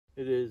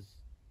It is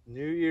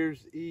New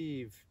Year's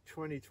Eve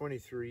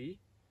 2023,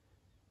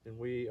 and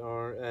we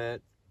are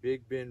at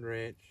Big Bend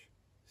Ranch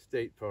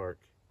State Park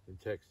in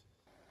Texas.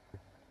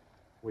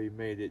 We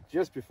made it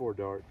just before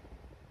dark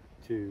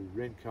to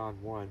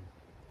Rincon 1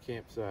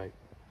 campsite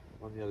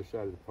on the other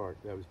side of the park.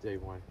 That was day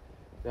one.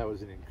 That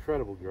was an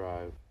incredible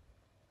drive,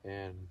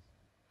 and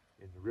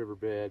in the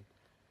riverbed,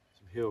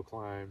 some hill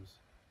climbs,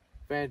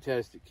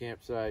 fantastic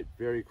campsite,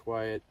 very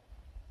quiet.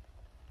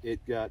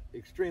 It got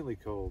extremely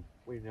cold.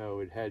 We know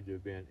it had to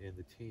have been in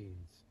the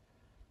teens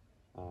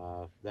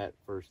that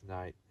first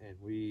night, and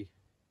we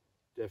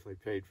definitely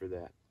paid for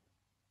that.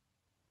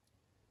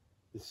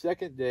 The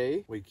second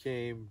day, we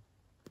came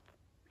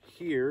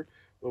here.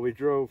 Well, we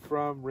drove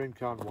from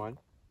Rincon 1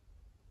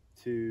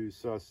 to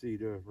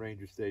Sauceda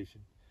Ranger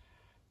Station,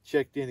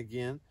 checked in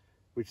again,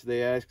 which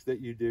they ask that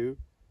you do.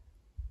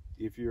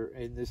 If you're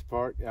in this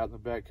park out in the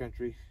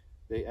backcountry,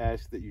 they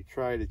ask that you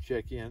try to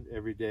check in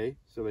every day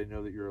so they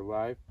know that you're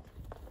alive.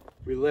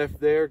 We left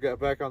there, got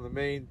back on the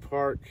main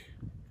park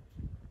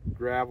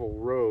gravel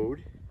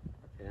road,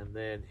 and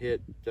then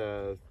hit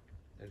an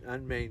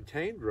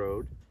unmaintained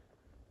road,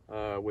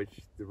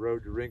 which the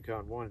road to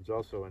Rincon 1 is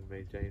also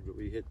unmaintained, but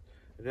we hit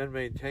an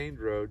unmaintained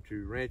road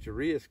to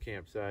Rancherias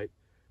campsite,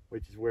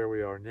 which is where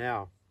we are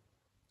now,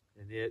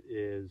 and it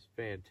is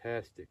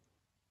fantastic.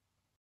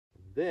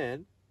 And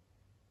then,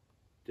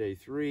 day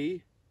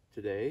 3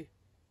 today,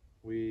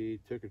 we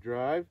took a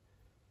drive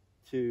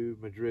to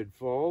Madrid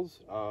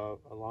Falls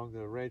along the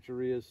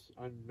Rancherias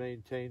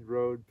unmaintained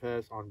road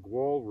past on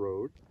Gual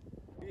Road.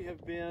 We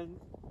have been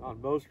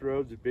on most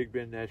roads at Big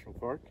Bend National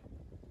Park,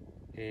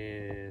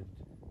 and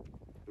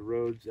the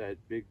roads at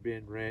Big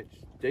Bend Ranch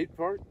State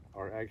Park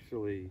are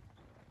actually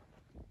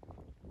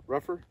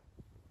rougher,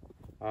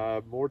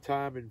 more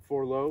time in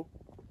 4-low,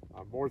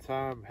 more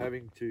time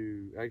having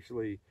to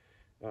actually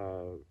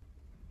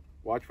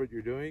watch what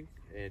you're doing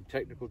and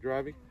technical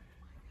driving.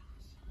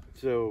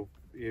 So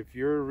if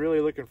you're really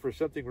looking for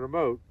something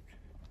remote,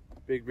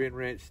 Big Bend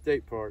Ranch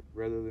State Park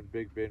rather than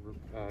Big Bend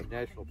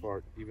National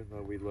Park, even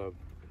though we love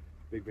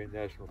Big Bend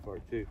National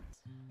Park too.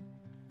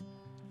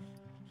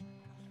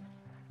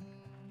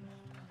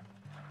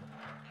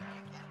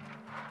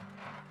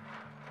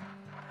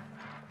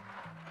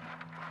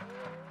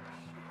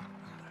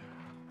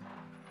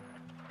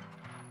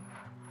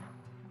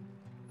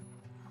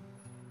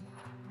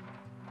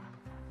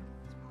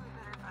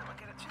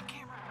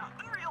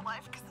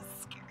 Because this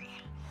is scary.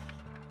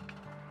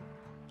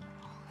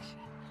 Holy shit.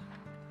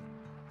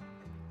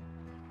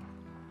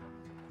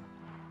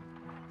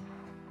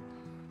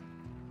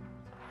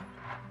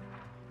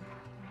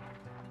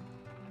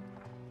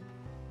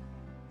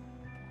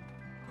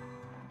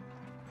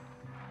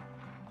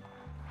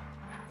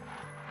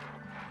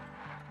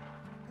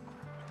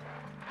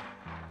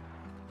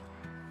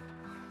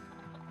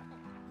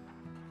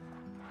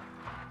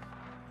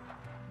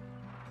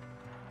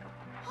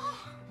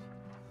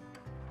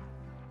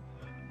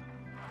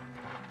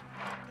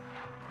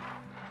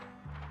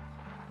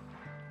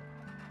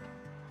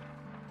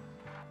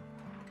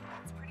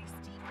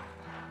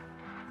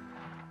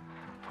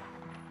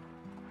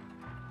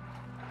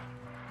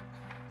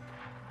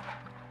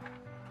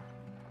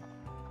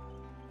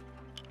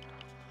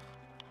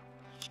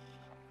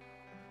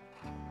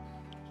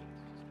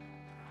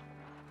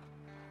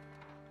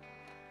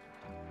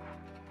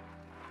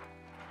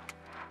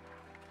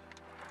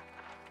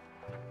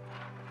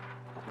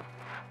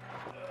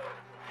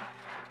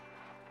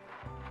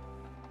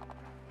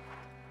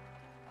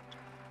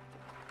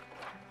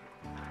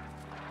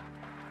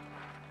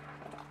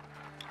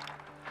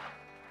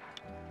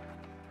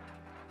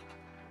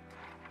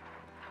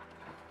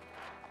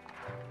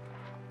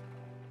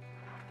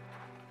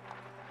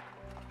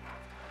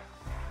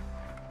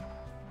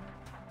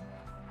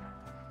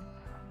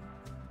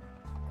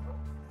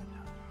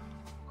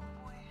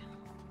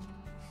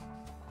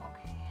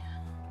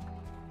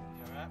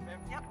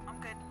 Yep,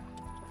 I'm good.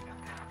 I'm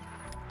good.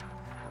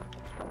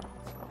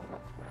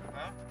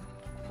 Huh?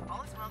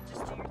 All is well,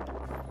 just do your thing.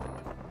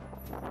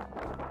 I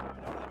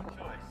don't have a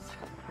choice.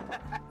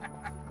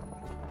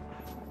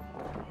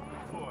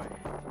 Boy.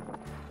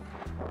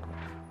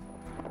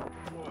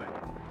 Boy.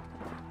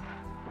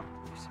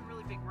 There's some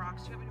really big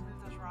rocks. Do you want me to move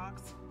those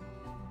rocks?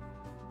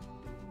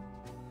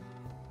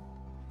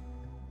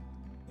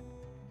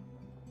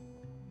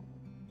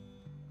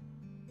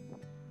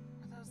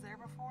 Were those there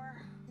before?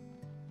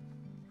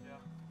 Yeah.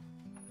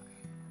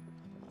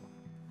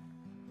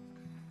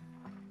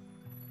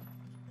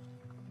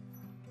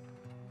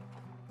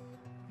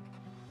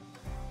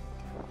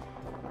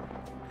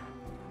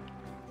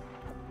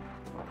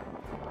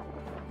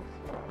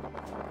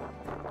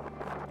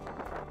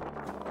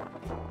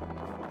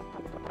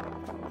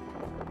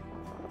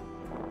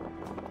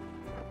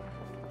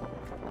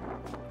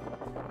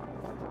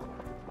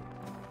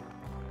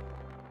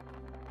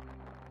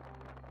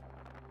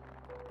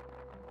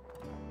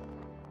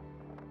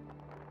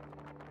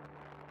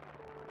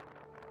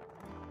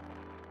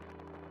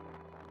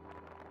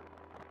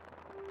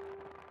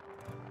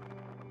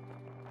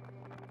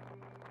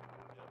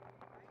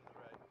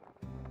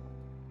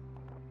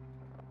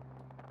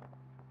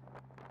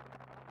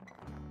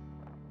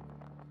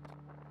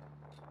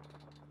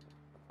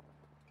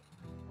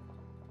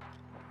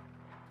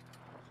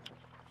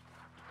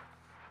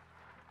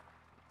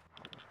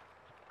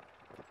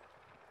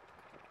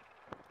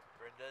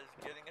 Brenda's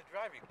getting a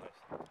driving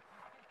lesson.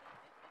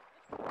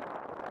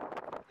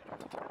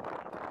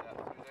 Yeah,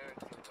 through there and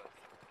to the west.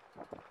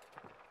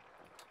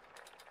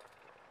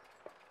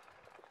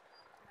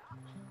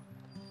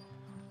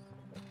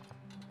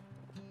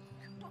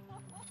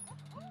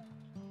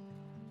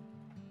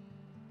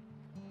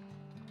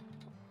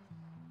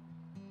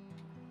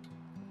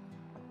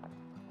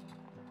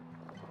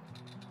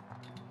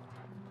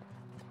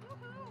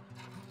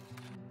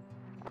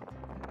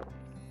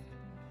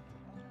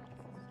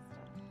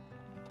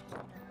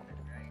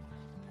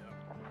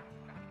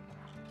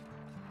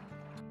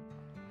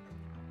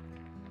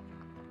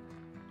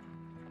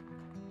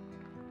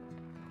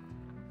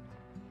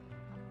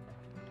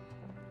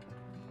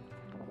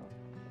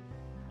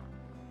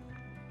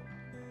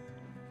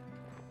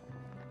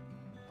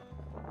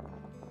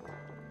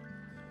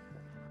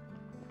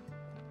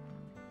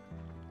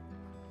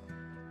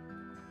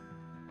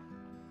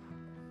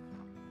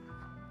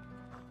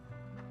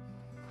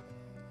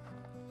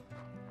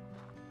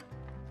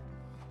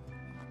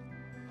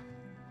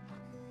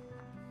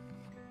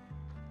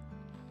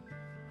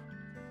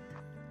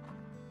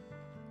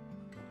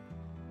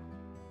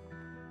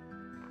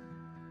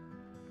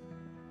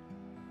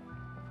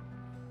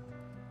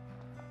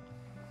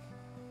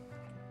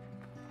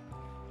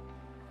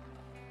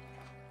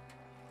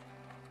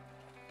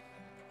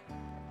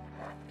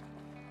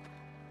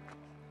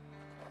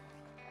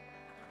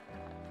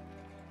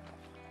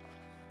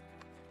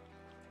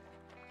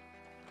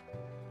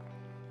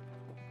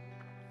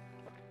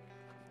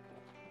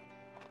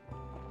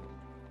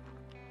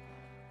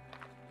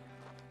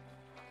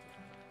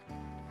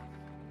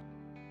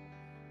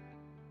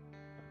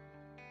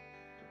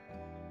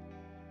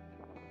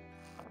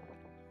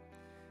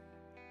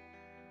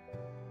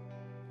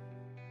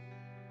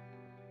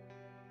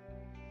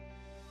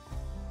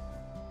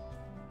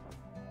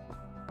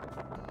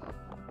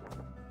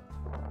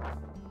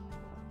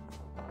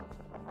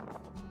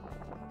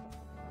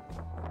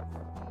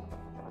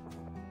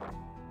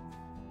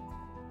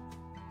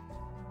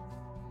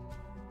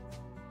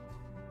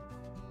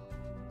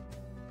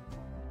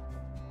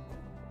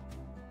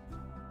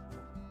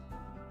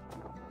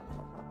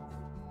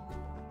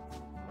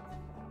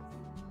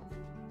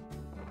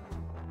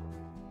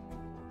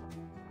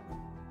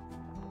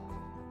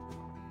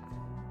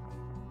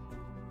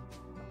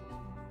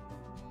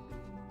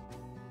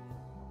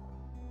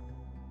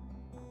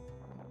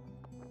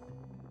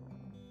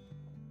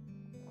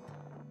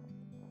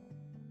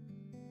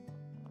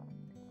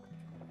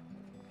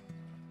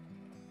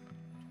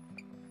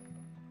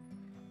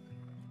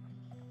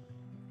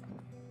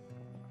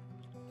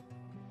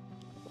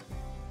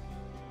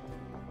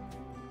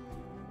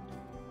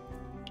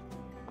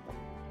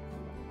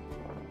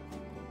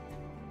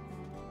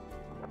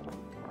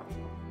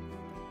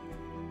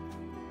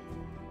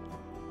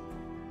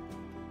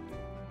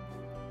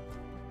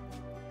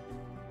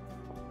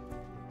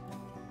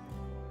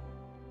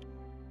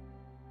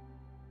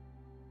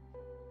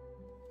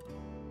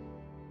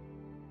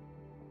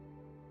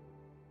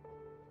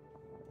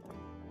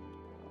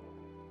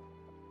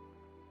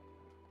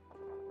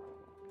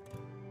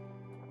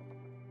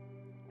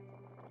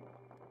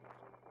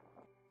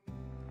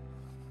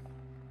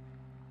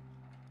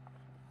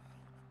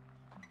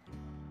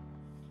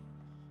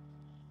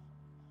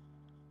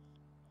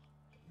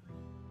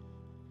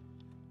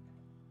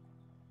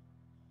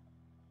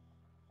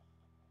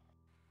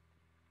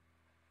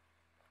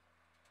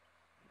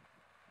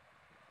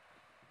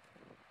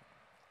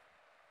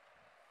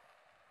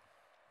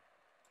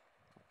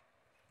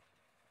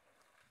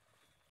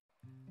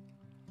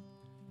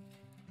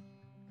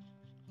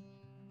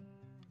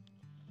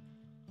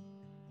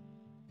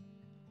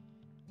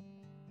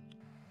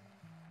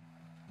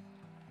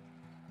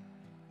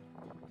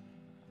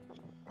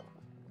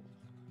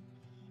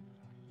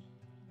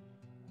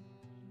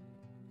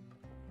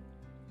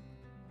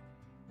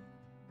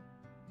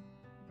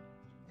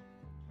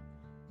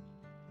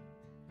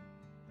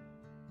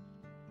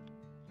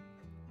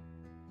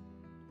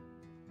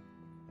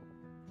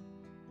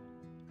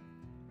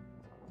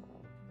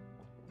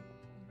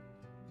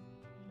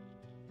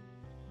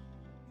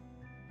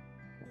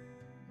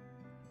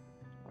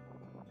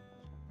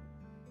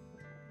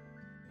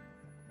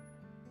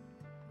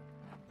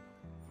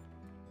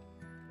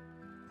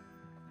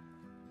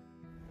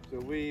 So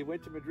we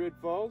went to Madrid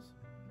Falls,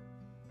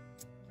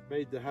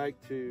 made the hike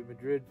to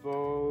Madrid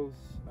Falls,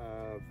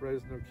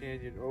 Fresno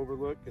Canyon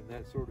overlook and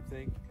that sort of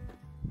thing.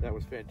 That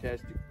was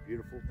fantastic,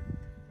 beautiful,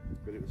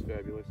 but it was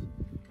fabulous.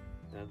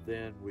 And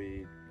then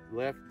we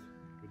left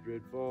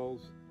Madrid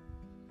Falls,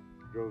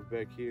 drove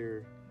back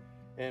here,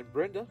 and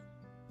Brenda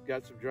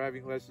got some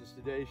driving lessons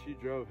today. She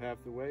drove half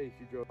the way.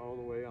 She drove all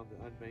the way on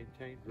the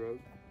unmaintained road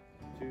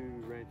to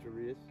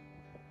Rancherias,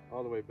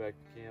 all the way back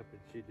to camp,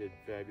 and she did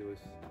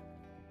fabulous.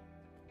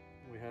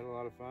 We had a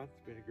lot of fun.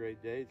 It's been a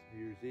great day. It's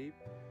New Year's Eve.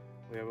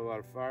 We have a lot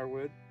of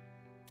firewood.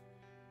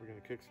 We're going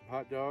to cook some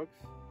hot dogs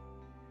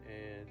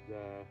and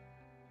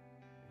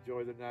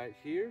enjoy the night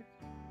here.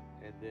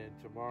 And then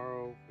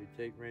tomorrow we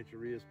take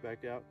Rancherias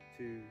back out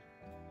to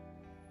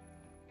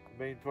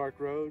Main Park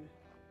Road,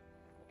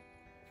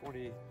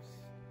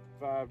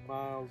 25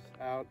 miles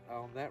out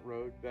on that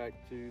road back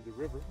to the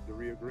river, the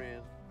Rio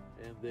Grande,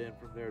 and then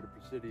from there to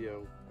Presidio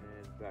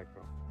and back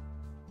home.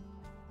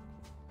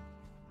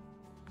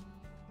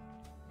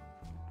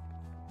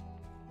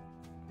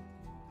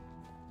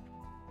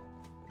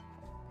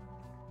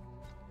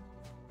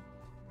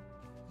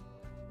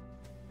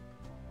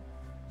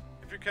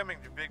 If you're coming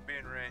to Big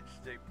Bend Ranch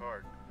State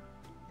Park,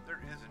 there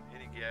isn't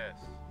any gas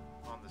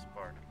on this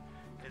park,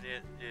 and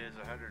it is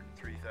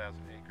 103,000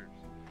 acres.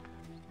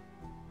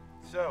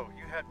 So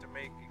you have to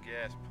make a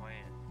gas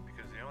plan,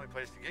 because the only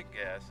place to get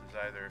gas is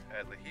either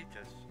at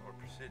Lajitas or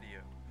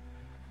Presidio.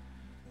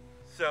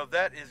 So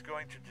that is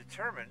going to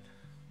determine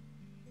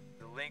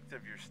the length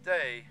of your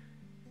stay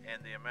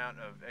and the amount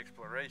of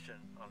exploration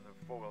on the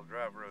four-wheel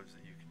drive roads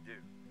that you can do.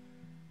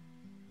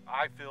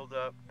 I filled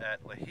up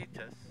at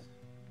Lajitas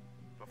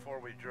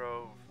before we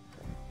drove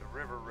the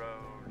River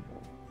Road,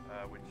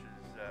 which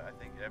is I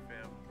think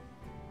FM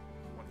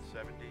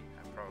 170,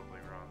 I'm probably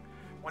wrong,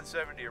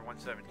 170 or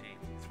 117,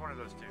 it's one of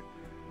those two.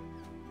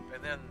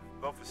 And then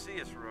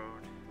Bofacillas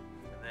Road,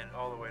 and then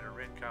all the way to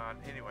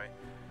Rincon. Anyway,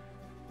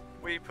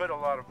 we put a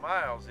lot of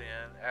miles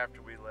in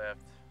after we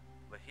left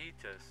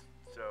Lajitas,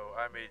 so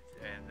I made,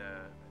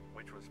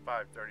 which was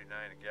 $5.39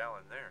 a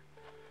gallon there.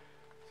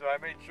 So I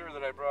made sure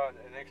that I brought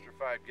an extra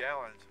 5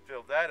 gallons,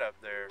 filled that up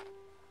there,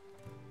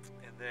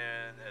 and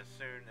then as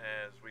soon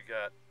as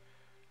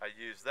I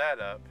used that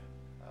up,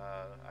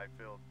 I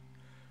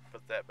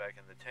put that back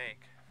in the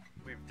tank.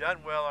 We've done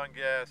well on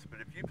gas,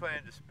 but if you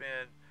plan to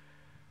spend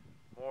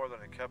more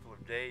than a couple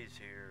of days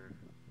here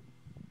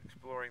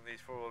exploring these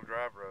four-wheel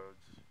drive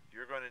roads,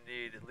 you're going to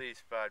need at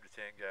least 5 to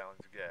 10 gallons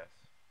of gas.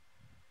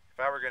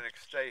 If we were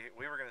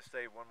going to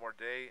stay one more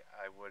day,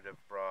 I would have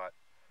brought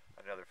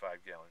another 5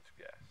 gallons of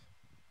gas.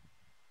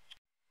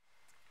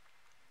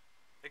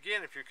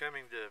 Again, if you're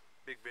coming to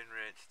Big Bend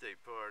Ranch State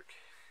Park,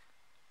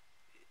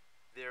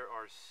 there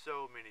are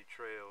so many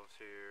trails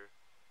here.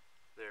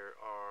 There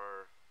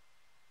are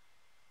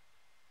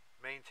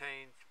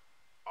maintained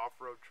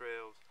off-road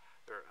trails,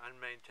 there are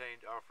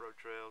unmaintained off-road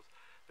trails,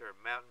 there are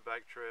mountain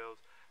bike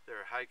trails, there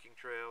are hiking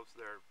trails,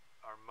 there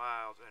are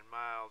miles and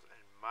miles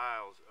and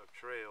miles of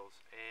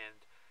trails,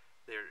 and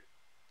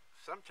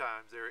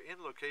sometimes they're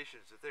in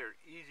locations that they're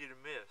easy to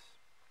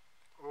miss,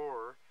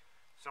 or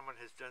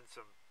someone has done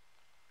some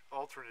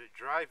alternate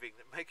driving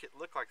that make it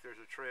look like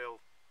there's a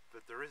trail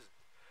that there isn't.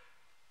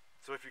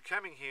 So if you're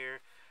coming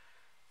here,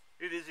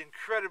 it is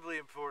incredibly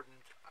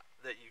important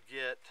that you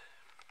get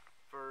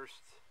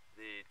first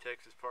the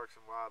Texas Parks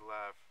and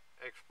Wildlife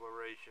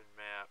exploration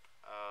map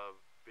of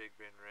Big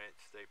Bend Ranch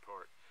State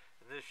Park.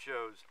 And this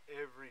shows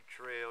every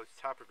trail, it's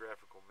a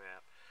topographical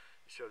map.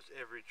 It shows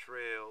every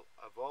trail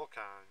of all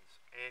kinds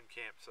and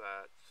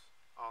campsites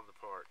on the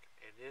park.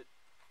 And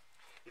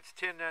it's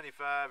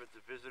 $10.95 at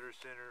the visitor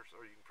centers,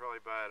 or you can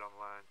probably buy it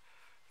online.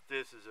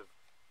 This is of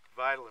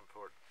vital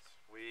importance.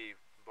 We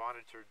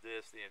monitored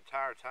this the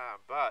entire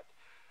time, but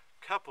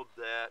coupled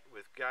that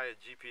with Gaia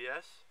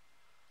GPS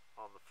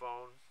on the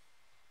phone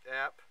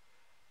app,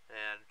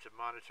 and to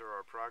monitor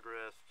our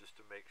progress, just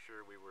to make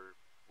sure we were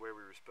where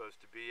we were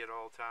supposed to be at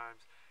all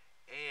times.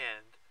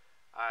 And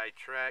I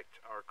tracked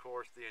our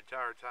course the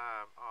entire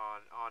time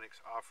on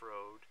Onyx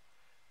Off-Road,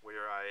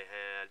 where I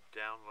had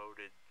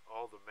downloaded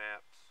all the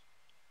maps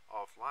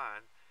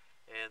offline,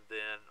 and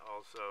then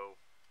also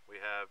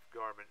we have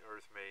Garmin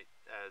EarthMate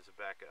as a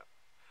backup.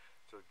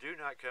 So do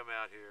not come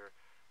out here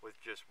with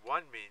just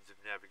one means of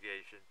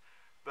navigation,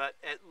 but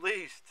at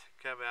least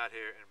come out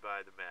here and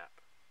buy the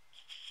map.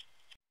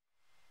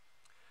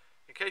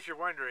 In case you're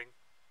wondering,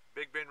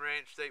 Big Bend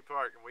Ranch State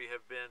Park, and we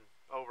have been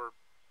over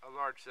a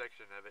large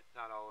section of it,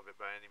 not all of it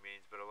by any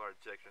means, but a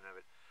large section of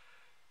it.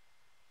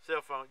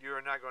 Cell phone, you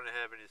are not going to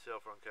have any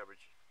cell phone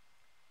coverage.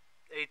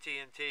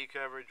 AT&T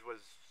coverage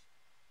was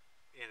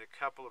in a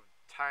couple of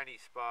tiny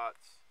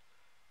spots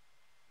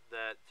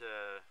that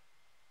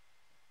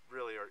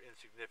really are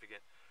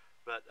insignificant,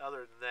 but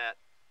other than that,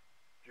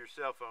 your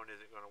cell phone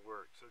isn't going to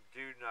work, so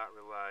do not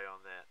rely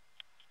on that.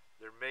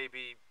 There may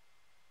be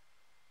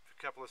a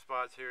couple of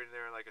spots here and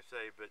there, like I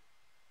say, but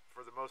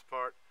for the most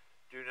part,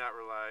 do not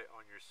rely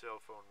on your cell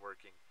phone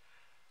working.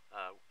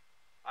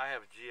 I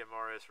have a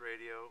GMRS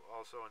radio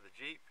also on the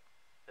Jeep,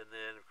 and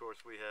then of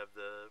course we have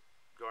the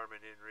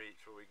Garmin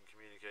InReach where we can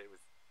communicate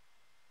with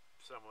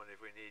someone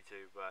if we need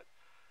to, but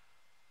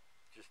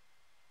just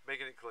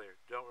making it clear,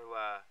 don't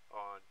rely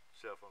on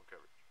cell phone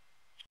coverage.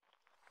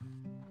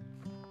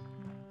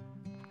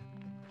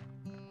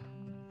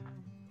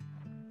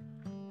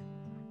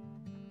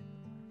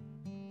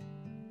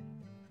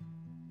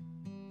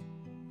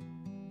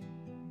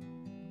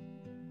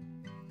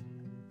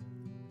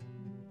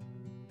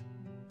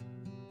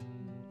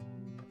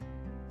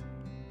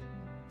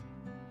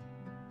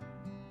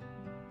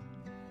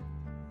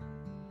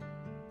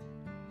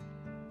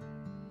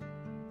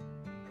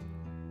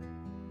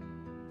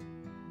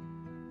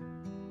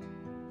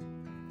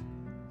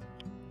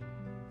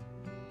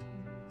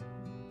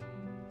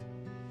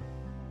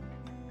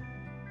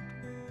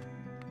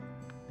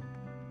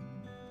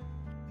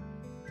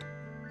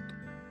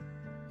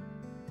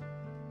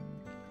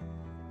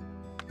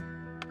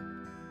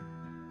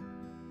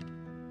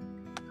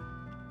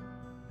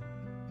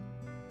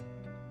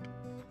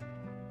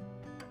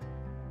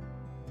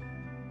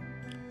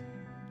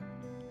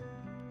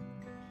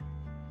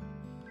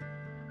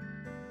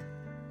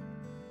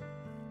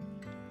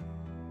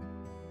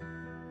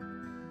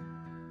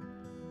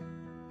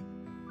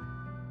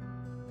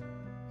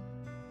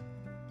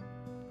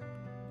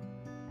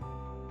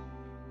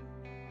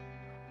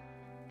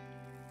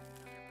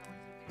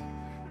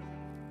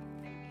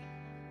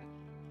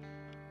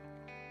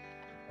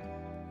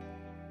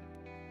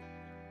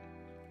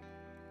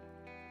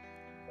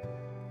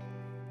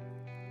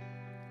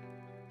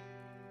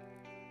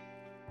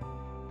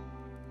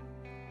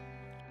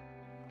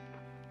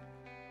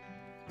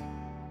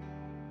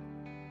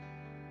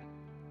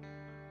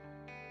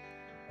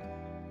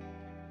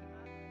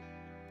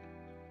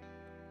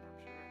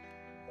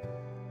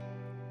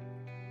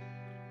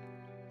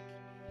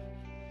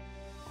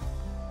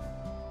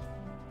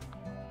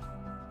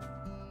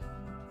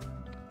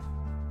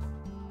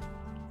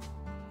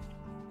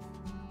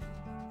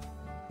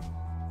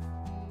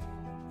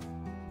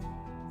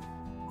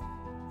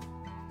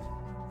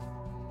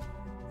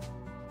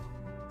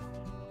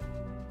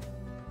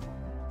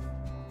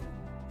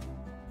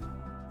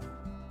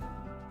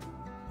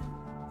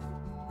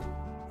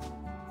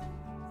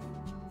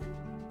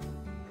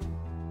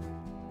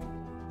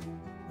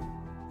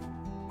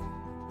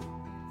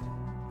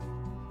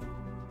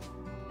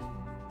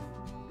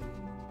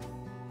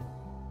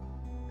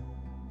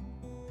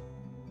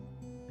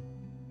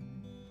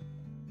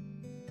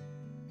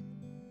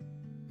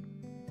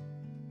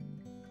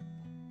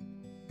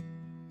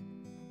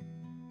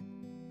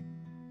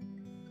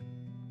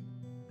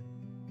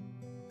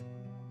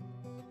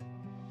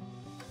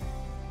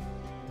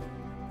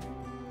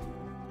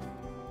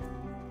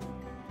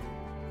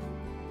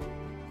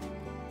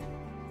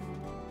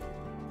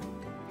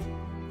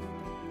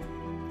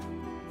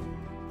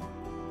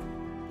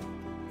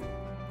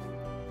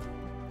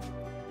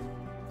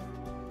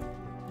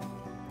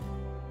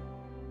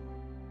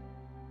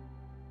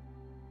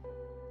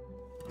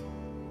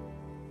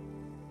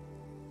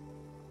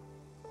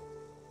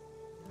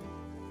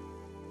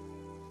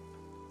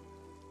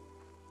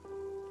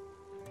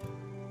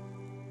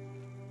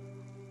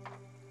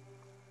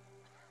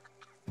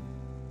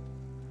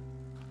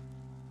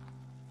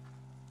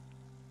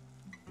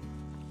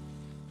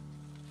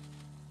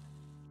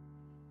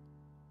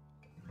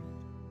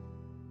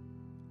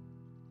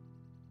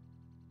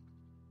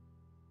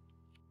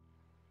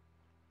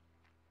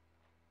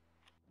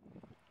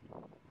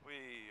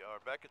 We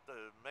are back at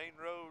the main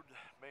road,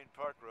 main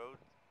park road,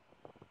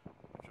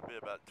 which will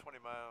be about 20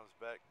 miles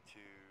back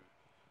to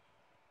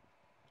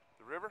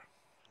the river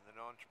and then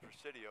on to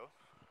Presidio.